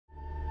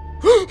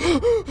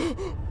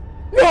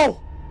No!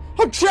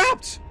 I'm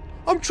trapped!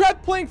 I'm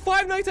trapped playing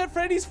Five Nights at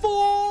Freddy's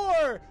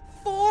 4!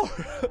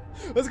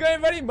 What's going on,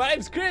 everybody? My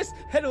name's Chris,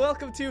 and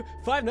welcome to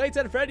Five Nights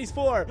at Freddy's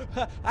 4.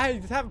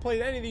 I haven't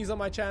played any of these on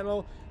my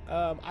channel.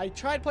 I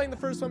tried playing the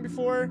first one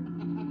before.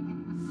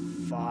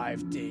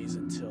 5 days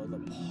until the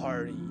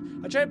party.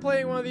 I tried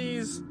playing one of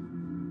these.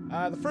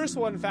 The first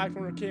one, in fact,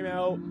 when it came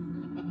out,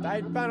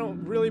 I found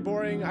it really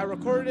boring. I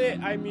recorded it,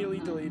 I immediately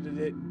deleted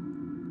it.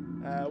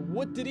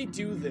 What did he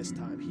do this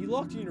time? He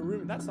locked you in a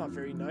room. That's not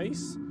very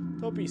nice.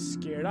 Don't be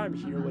scared. I'm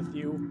here with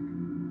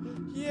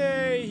you.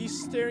 Yay!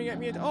 He's staring at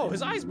me. Oh,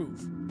 his eyes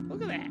move.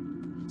 Look at that.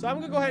 So I'm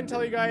gonna go ahead and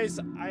tell you guys.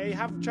 I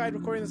have tried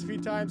recording this a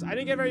few times. I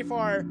didn't get very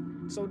far,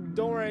 so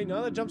don't worry. None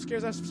of the jump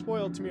scares are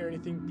spoiled to me or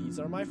anything. These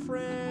are my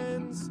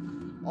friends.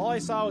 All I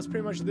saw was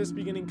pretty much this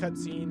beginning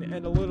cutscene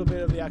and a little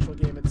bit of the actual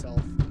game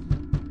itself.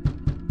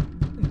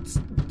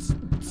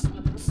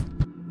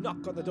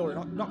 Knock on the door.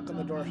 Knock on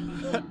the door.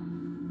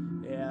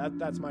 Yeah,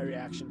 that's my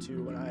reaction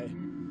too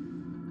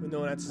when no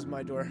one answers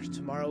my door.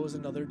 Tomorrow is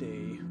another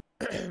day.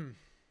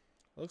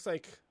 Looks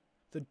like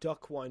the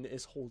duck one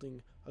is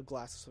holding a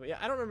glass of something. Yeah,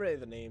 I don't remember any of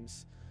the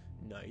names.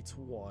 Night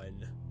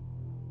 1.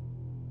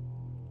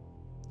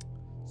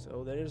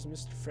 So there's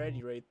Mr.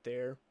 Freddy right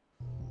there.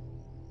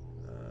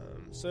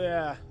 So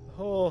yeah, the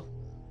whole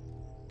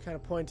kind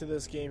of point to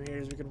this game here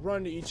is we could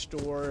run to each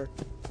door,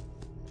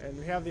 and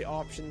we have the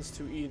options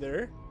to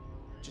either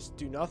just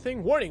do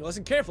nothing. Warning,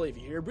 listen carefully. If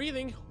you hear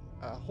breathing,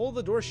 hold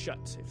the door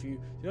shut. If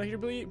you don't hear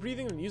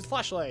breathing, then use the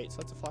flashlight. So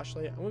that's a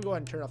flashlight. I'm gonna go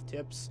ahead and turn off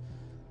tips.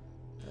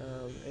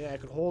 Yeah, I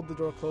could hold the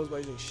door closed by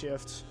using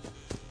shift.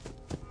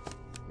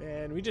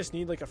 Man, we just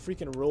need like a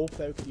freaking rope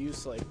that we could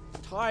use to like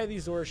tie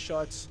these doors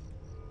shut.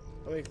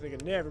 They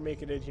could never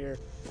make it in here.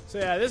 So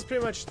yeah, this is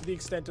pretty much the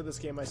extent of this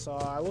game I saw.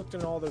 I looked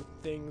in all the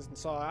things and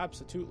saw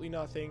absolutely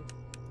nothing.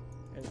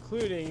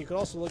 Including, you could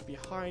also look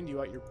behind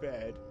you at your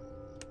bed.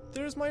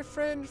 There's my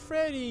friend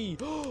Freddy!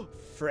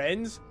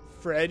 Friends?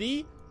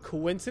 Freddy?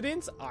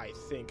 Coincidence? I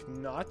think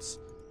not.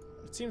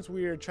 It seems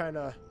weird trying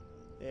to...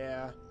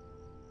 Yeah.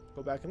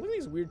 Go back and look at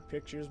these weird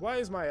pictures. Why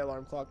is my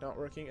alarm clock not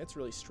working? It's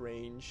really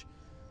strange.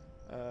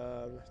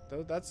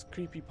 That's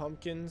creepy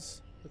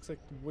pumpkins. Looks like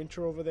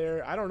winter over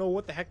there. I don't know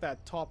what the heck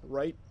that top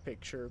right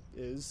picture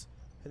is.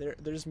 And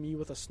there's me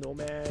with a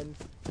snowman.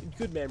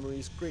 Good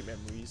memories. Great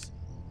memories.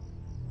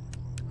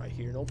 I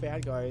hear no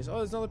bad guys. Oh,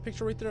 there's another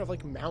picture right there of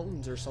like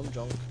mountains or some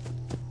junk.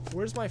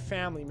 Where's my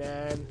family,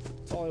 man?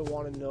 That's all I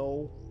want to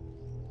know.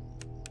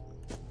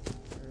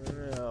 I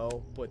don't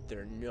know, but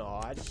they're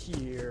not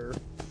here.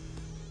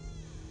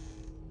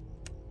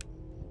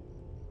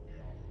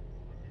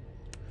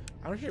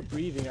 I don't hear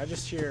breathing. I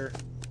just hear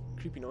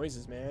creepy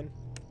noises, man.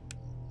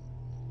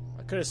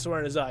 I could have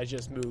sworn his eyes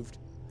just moved.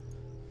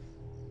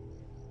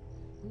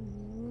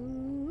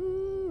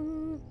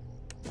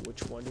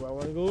 Which one do I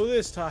want to go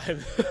this time?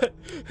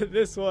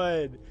 This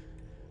one.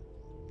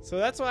 So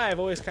that's why I've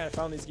always kind of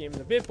found these games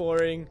a bit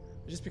boring.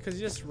 Just because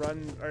you just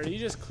run, or you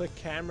just click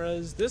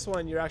cameras. This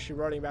one, you're actually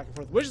running back and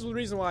forth. Which is the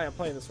reason why I'm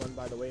playing this one,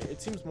 by the way.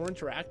 It seems more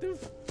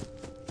interactive.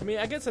 I mean,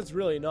 I guess that's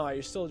really not.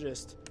 You're still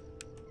just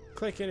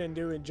clicking and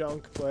doing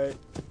junk, but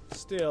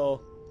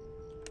still.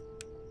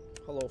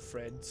 Hello,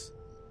 Freds.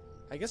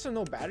 I guess there's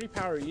no battery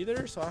power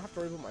either, so I don't have to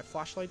worry about my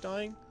flashlight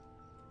dying.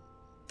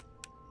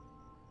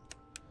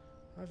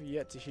 I've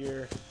yet to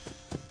hear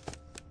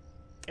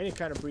any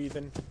kind of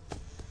breathing.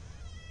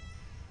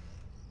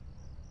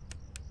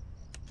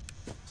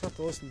 Just have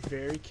to listen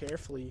very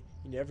carefully.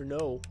 You never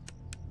know.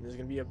 There's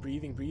gonna be a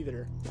breathing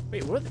breather.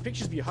 Wait, what are the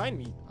pictures behind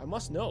me? I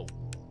must know.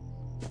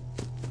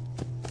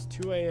 It's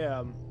 2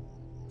 a.m.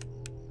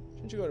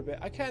 Shouldn't you go to bed?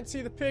 I can't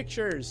see the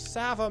pictures.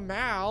 Sava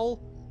Mal.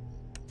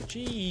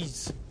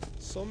 Jeez.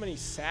 So many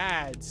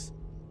sads.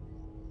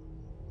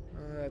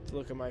 I have to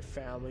look at my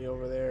family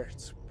over there.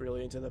 It's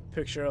brilliant. In the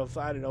picture of,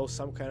 I don't know,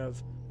 some kind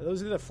of...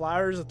 Those are the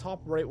flowers. The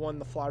top right one,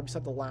 the flower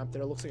beside the lamp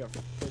there, looks like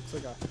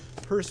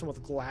a person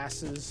with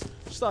glasses.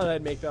 Just thought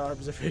I'd make that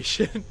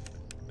observation.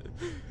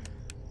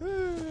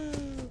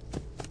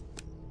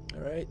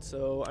 Alright,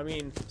 so, I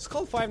mean, it's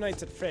called Five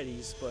Nights at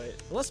Freddy's, but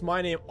unless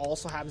my name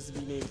also happens to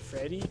be named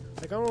Freddy,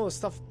 like, I don't know, the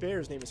stuffed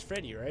bear's name is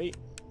Freddy, right?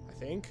 I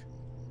think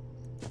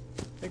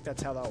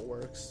that's how that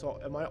works. So,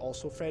 am I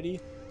also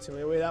Freddy? It's the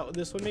only way that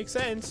this would make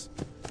sense.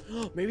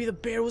 Maybe the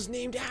bear was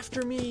named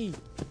after me.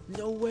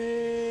 No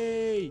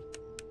way.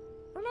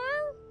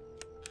 Hello?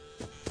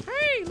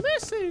 Hey,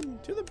 listen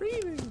to the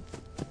breathing.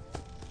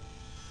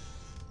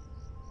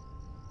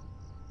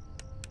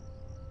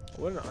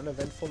 What an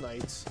uneventful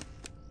night.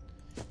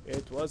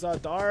 It was a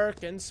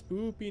dark and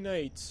spoopy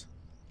night.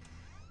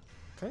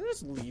 Can I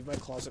just leave my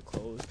closet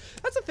closed?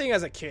 That's the thing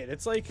as a kid.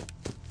 It's like,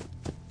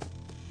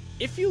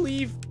 if you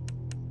leave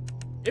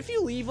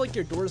like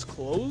your doors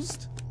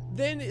closed,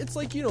 then it's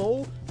like, you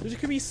know, there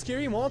could be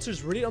scary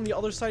monsters right on the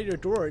other side of your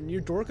door, and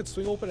your door could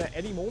swing open at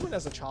any moment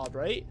as a child,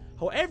 right?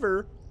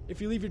 However, if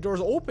you leave your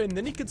doors open,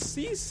 then you could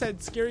see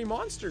said scary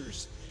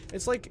monsters.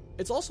 It's like,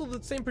 it's also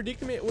the same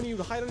predicament when you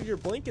hide under your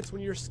blankets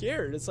when you're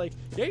scared. It's like,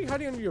 yeah, you're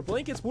hiding under your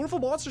blankets. What if a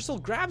monster still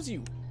grabs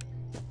you?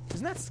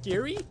 Isn't that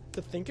scary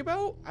to think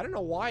about? I don't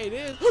know why it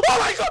is. Oh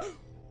my god!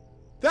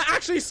 That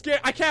actually scared.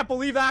 I can't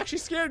believe that actually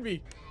scared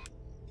me.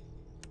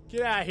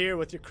 Get out of here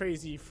with your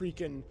crazy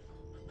freaking.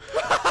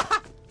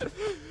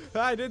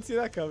 I didn't see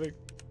that coming.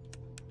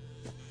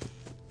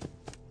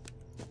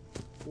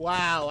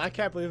 Wow, I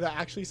can't believe that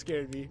actually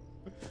scared me.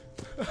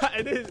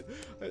 I did.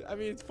 I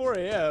mean, it's 4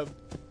 a.m.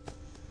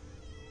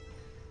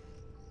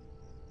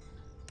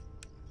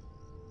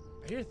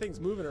 I hear things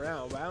moving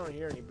around, but I don't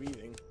hear any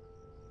breathing.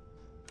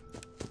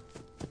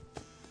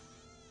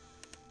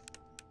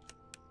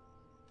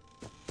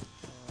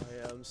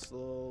 I am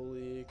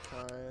slowly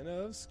kind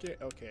of scared.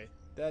 Okay,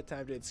 that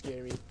time did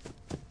scare me.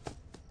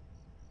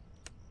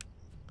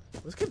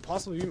 This could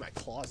possibly be my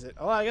closet.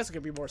 Oh, I guess it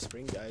could be more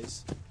spring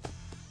guys.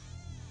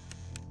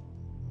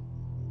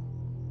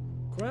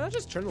 Could I not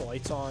just turn the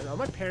lights on? Are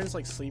my parents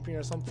like sleeping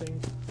or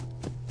something?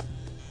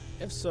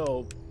 If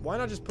so, why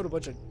not just put a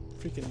bunch of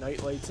freaking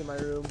night lights in my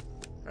room?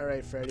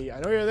 Alright, Freddy, I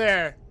know you're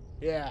there.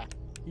 Yeah,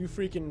 you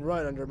freaking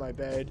run under my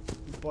bed,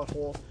 you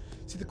butthole.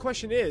 See, the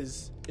question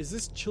is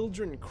this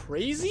children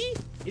crazy?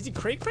 Is he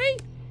cray-cray?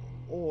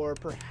 Or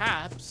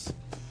perhaps,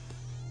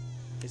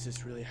 is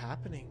this really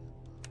happening?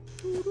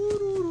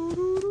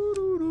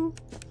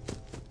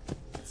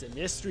 It's a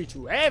mystery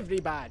to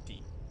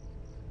everybody.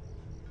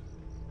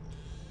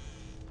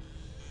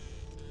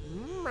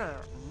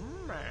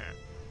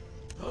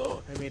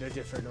 Oh, I made a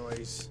different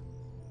noise.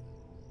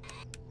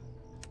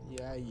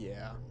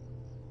 Yeah.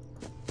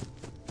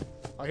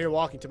 I hear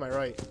walking to my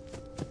right.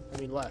 I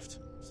mean left.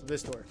 So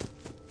this door.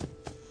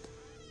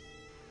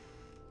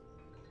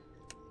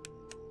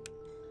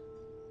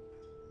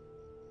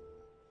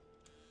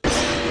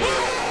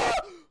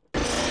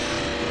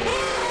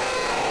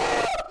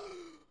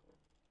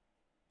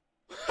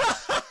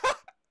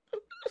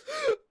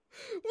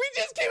 We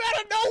just came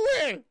out of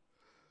nowhere!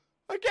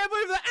 I can't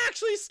believe that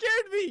actually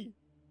scared me!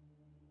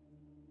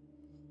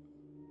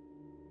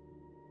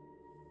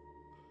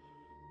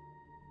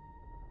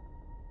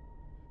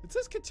 It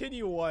says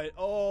continue what?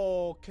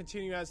 Oh,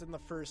 continue as in the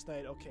first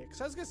night. Okay,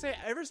 because I was gonna say,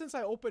 ever since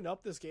I opened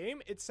up this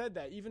game, it said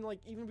that. Even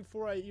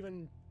before I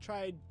even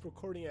tried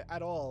recording it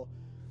at all.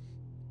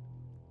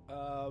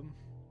 Oh,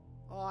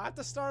 I have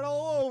to start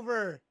all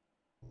over.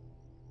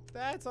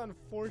 That's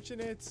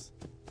unfortunate.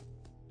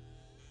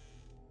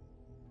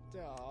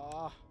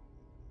 Aw.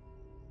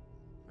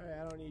 Alright,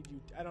 I don't need you.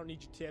 I don't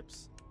need your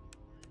tips.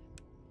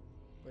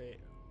 Wait.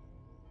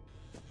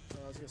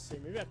 I was gonna say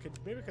maybe I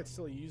could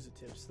still use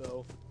the tips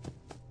though.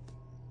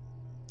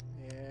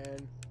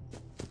 And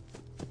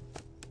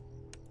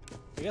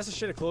I guess I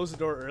should have closed the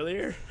door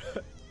earlier.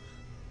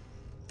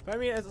 I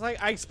mean, it's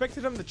like I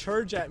expected him to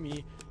charge at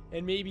me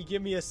and maybe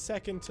give me a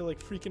second to like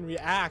freaking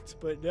react,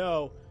 but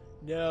no,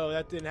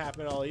 that didn't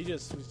happen at all. He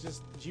was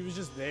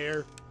just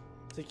there.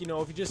 It's like, you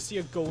know, if you just see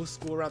a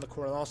ghost go around the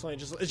corner, and all of a sudden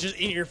it's just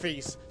in your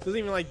face. It doesn't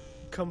even like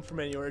come from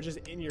anywhere. It's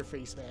just in your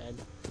face, man.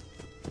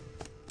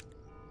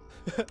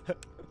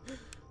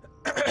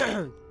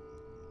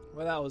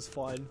 Well, that was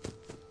fun.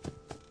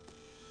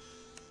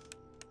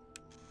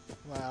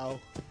 Wow.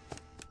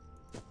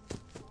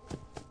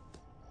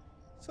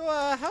 So,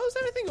 how's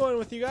everything going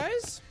with you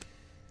guys?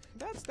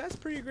 That's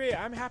pretty great.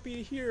 I'm happy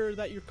to hear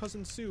that your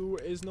cousin Sue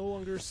is no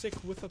longer sick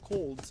with a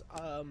cold.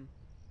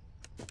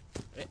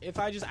 If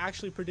I just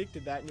actually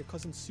predicted that and your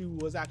cousin Sue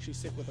was actually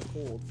sick with a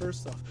cold.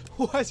 First off,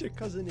 why is your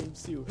cousin named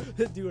Sue?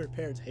 Do her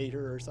parents hate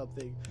her or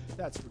something?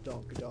 That's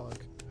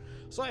redonk-a-donk.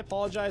 So I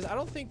apologize. I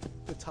don't think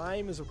the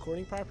time is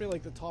recording properly,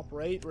 like the top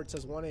right where it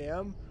says 1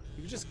 a.m.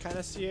 You can just kind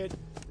of see it.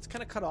 It's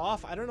kind of cut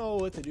off. I don't know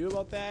what to do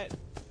about that.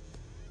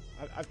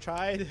 I've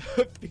tried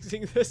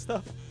fixing this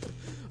stuff.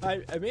 I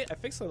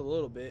fixed it a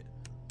little bit.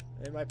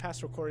 In my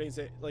past recordings,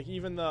 like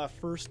even the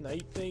first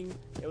night thing,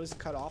 it was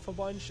cut off a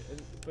bunch,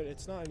 but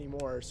it's not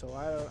anymore. So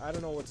I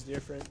don't know what's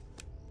different,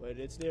 but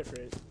it's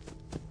different.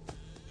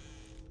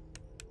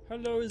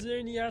 Hello, is there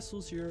any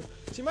assholes here?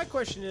 See, my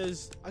question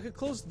is, I could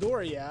close the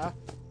door, yeah,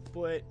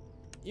 but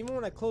even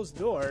when I close the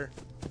door,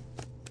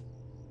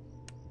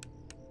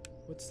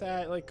 what's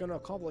that like gonna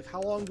accomplish? Like,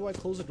 how long do I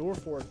close the door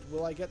for?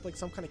 Will I get like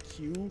some kind of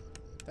cue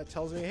that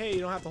tells me, hey,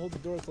 you don't have to hold the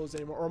door closed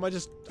anymore, or I'm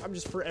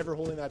just forever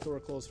holding that door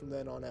closed from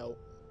then on out?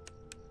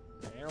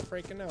 I don't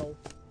freaking know.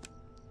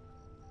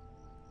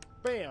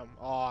 Bam!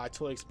 Oh, I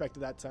totally expected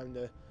that time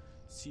to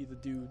see the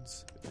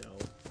dudes. But no.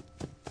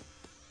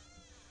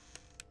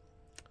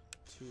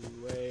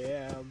 2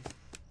 a.m.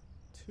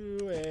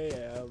 2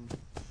 a.m.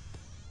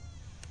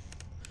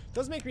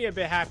 Does make me a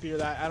bit happier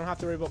that I don't have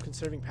to worry about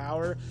conserving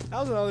power. That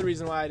was another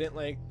reason why I didn't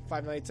like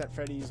Five Nights at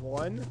Freddy's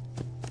 1.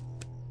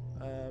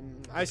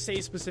 I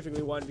say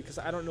specifically 1 because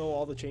I don't know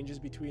all the changes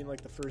between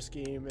like the first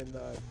game and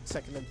the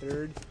second and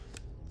third.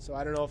 So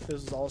I don't know if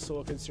this is also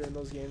a concern in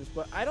those games,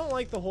 but I don't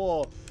like the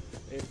whole,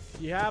 if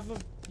you have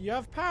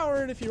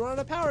power and if you run out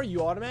of power,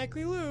 you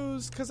automatically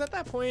lose. Because at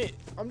that point,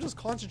 I'm just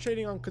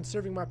concentrating on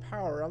conserving my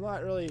power. I'm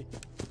not really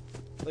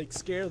like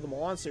scared of the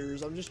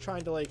monsters. I'm just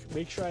trying to like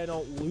make sure I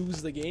don't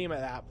lose the game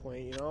at that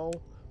point, you know?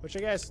 Which I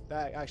guess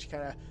that actually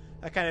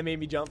kind of made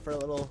me jump for a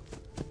little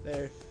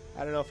there.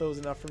 I don't know if it was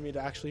enough for me to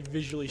actually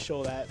visually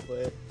show that,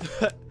 but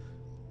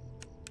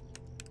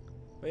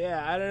but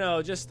yeah, I don't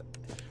know. Just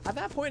at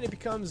that point, it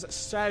becomes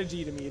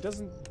strategy to me. It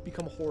doesn't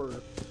become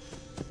horror.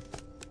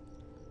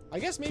 I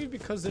guess maybe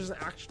because there's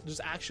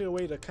actually a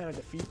way to kind of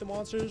defeat the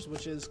monsters,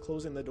 which is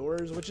closing the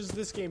doors, which is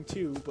this game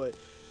too. But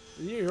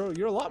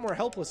you're a lot more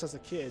helpless as a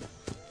kid.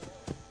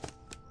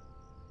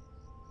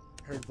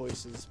 I heard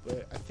voices,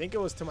 but I think it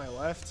was to my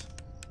left,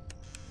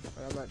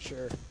 but I'm not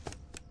sure.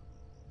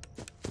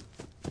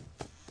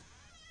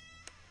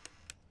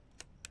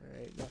 All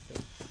right,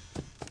 nothing.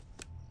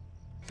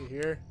 Is it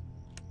here?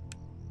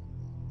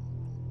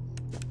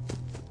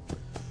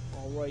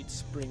 All right,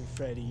 Spring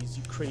Freddy's,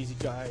 you crazy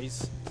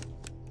guys.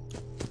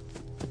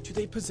 Do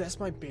they possess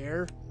my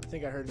bear? I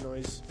think I heard a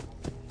noise.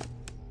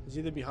 It's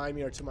either behind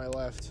me or to my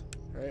left.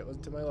 Alright, it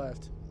wasn't to my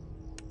left.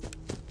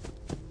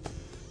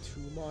 To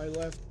my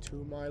left, to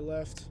my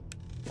left.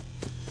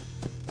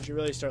 I should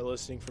really start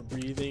listening for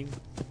breathing.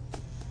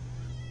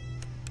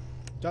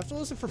 Do I have to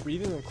listen for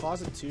breathing in the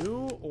closet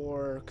too?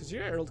 Or, because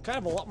you're kind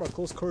of a lot more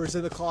close quarters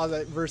in the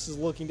closet versus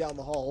looking down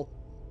the hall.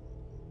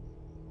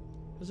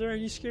 Is there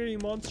any scary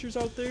monsters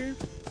out there?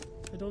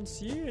 I don't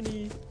see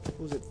any. What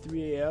was it,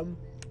 3 a.m.?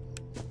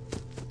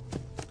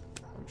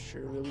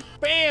 Sure we'll be.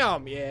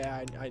 Bam!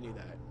 Yeah, I knew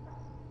that.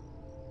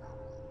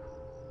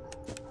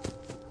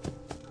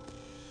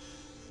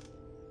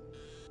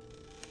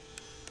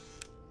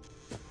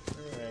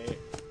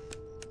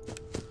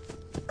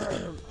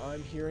 Alright.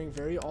 I'm hearing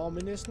very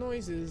ominous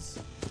noises,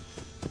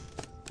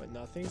 but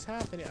nothing's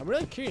happening. I'm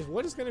really curious,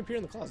 what is going to appear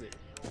in the closet?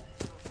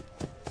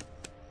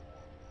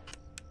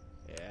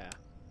 Yeah,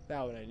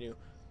 that one I knew.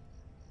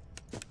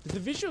 Did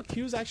the visual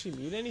cues actually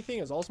mean anything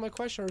is also my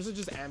question, or is it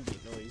just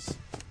ambient noise?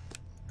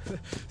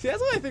 See,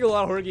 that's why I think a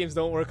lot of horror games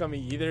don't work on me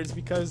either. It's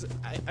because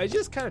I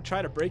just kind of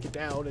try to break it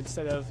down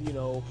instead of, you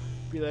know,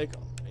 be like,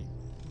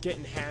 get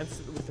enhanced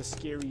with the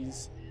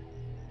scaries.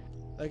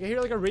 Like, I hear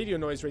like a radio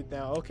noise right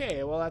now.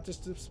 Okay, well, that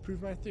just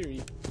disproved my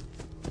theory.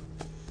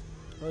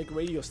 I like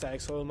radio static,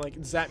 so I'm like,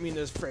 does that mean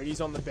there's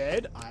Freddy's on the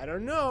bed? I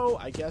don't know.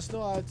 I guess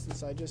not,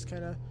 since I just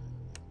kind of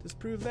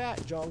disproved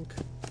that junk.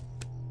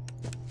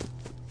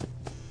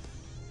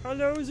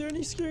 Hello, is there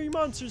any scary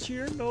monsters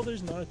here? No,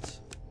 there's not.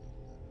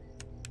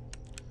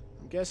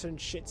 Guessing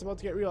shit's about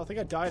to get real. I think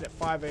I died at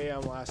 5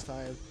 a.m. last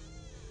time.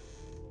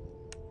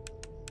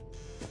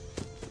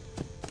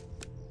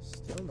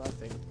 Still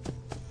nothing.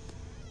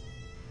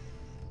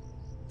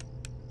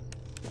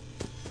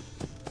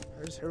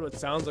 I just heard what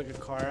sounds like a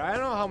car. I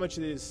don't know how much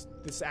of this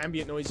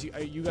ambient noise you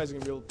guys are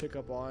gonna be able to pick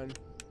up on,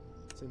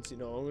 since, you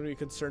know, I'm gonna be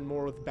concerned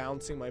more with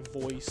bouncing my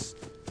voice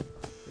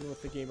than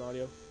with the game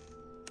audio.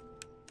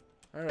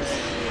 All right.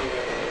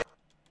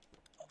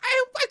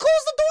 I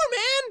closed the door,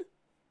 man.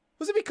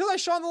 Was it because I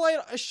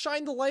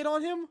shined the light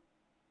on him?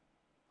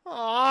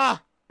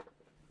 Ah!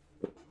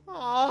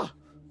 Ah!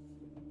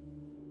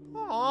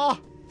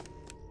 Ah!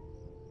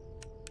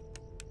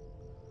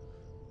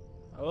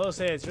 I will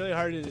say it's really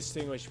hard to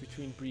distinguish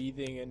between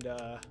breathing and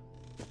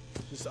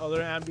just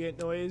other ambient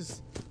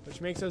noise,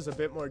 which makes this a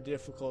bit more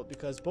difficult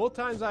because both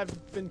times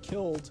I've been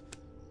killed,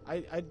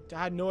 I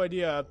had no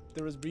idea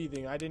there was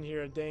breathing. I didn't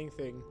hear a dang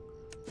thing.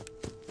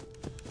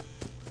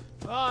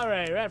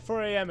 Alright, we're at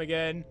 4 a.m.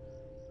 again.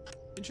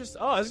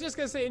 Oh, I was just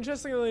gonna say,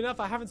 interestingly enough,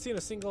 I haven't seen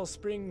a single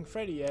Spring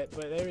Freddy yet,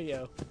 but there we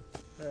go.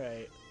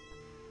 Alright.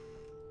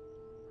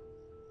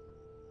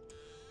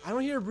 I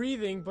don't hear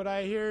breathing, but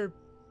I heard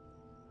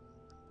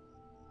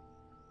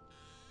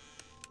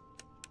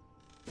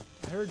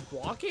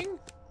walking?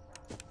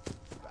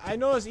 I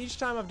notice each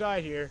time I've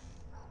died here,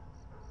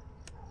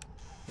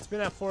 it's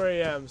been at 4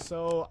 a.m.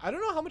 So I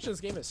don't know how much of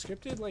this game is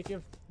scripted. Like,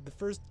 if the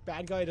first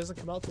bad guy doesn't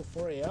come out till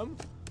 4 a.m.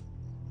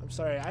 I'm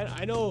sorry,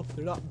 I know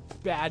they're not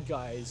bad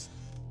guys.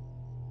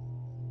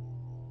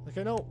 Like,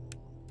 I know,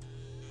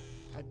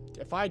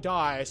 if I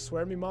die, I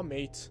swear me mum,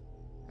 mate.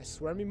 I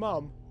swear me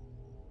mum.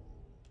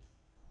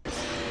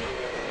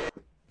 I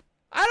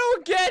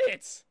don't get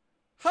it!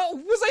 How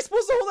was I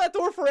supposed to hold that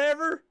door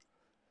forever?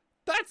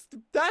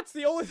 That's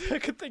the only thing I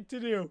could think to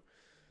do.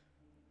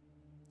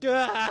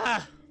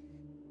 Ah.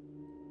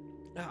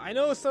 I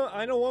know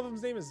one of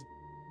them's name is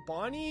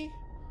Bonnie.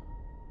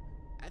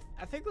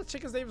 I think the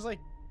chicken's name is like,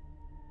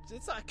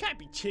 it can't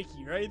be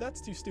Chicky, right?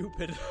 That's too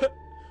stupid.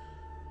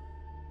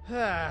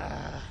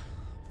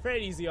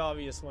 Freddy's the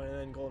obvious one, and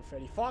then Golden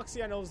Freddy.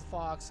 Foxy, I know is the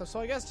fox. So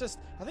I guess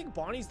I think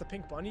Bonnie's the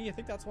pink bunny. I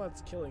think that's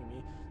what's killing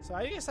me. So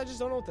I guess I just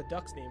don't know what the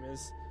duck's name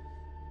is.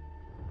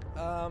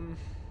 I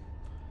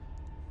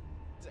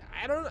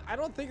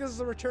don't think this is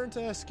a return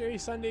to Scary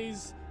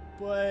Sundays,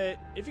 but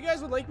if you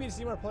guys would like me to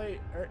see more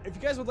if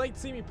you guys would like to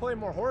see me play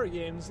more horror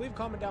games, leave a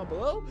comment down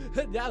below.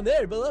 Down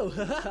there below.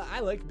 I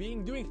like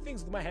doing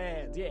things with my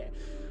hands, yeah.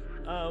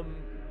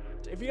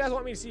 If you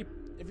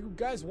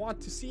guys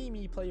want to see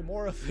me play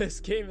more of this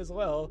game as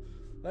well,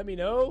 let me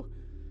know.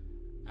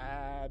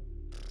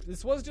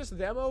 This was just a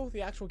demo.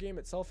 The actual game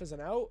itself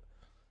isn't out.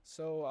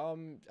 So,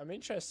 I'm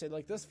interested.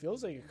 Like, this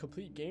feels like a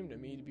complete game to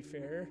me, to be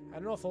fair. I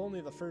don't know if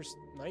only the first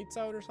night's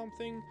out or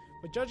something,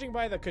 but judging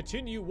by the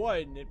continue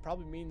one, it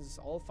probably means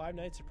all 5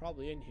 nights are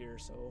probably in here,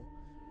 so...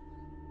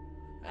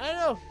 I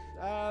don't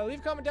know. Leave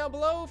a comment down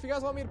below if you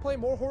guys want me to play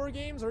more horror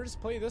games or just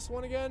play this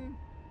one again.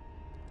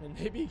 And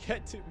maybe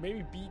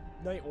maybe beat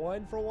night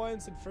 1 for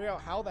once and figure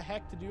out how the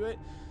heck to do it.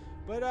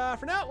 But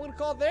for now, I'm going to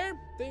call it there.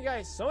 Thank you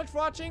guys so much for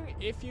watching.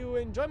 If you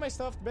enjoy my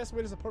stuff, the best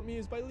way to support me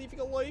is by leaving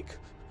a like.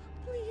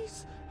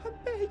 Please, I'm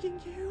begging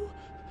you.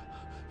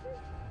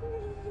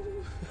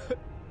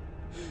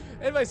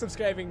 And by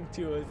subscribing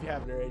too if you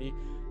haven't already.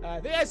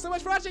 Thank you guys so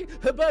much for watching.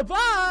 Bye-bye.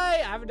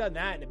 I haven't done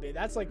that in a bit.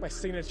 That's like my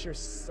signature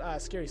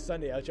Scary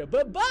Sunday outro.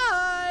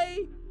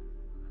 Bye-bye.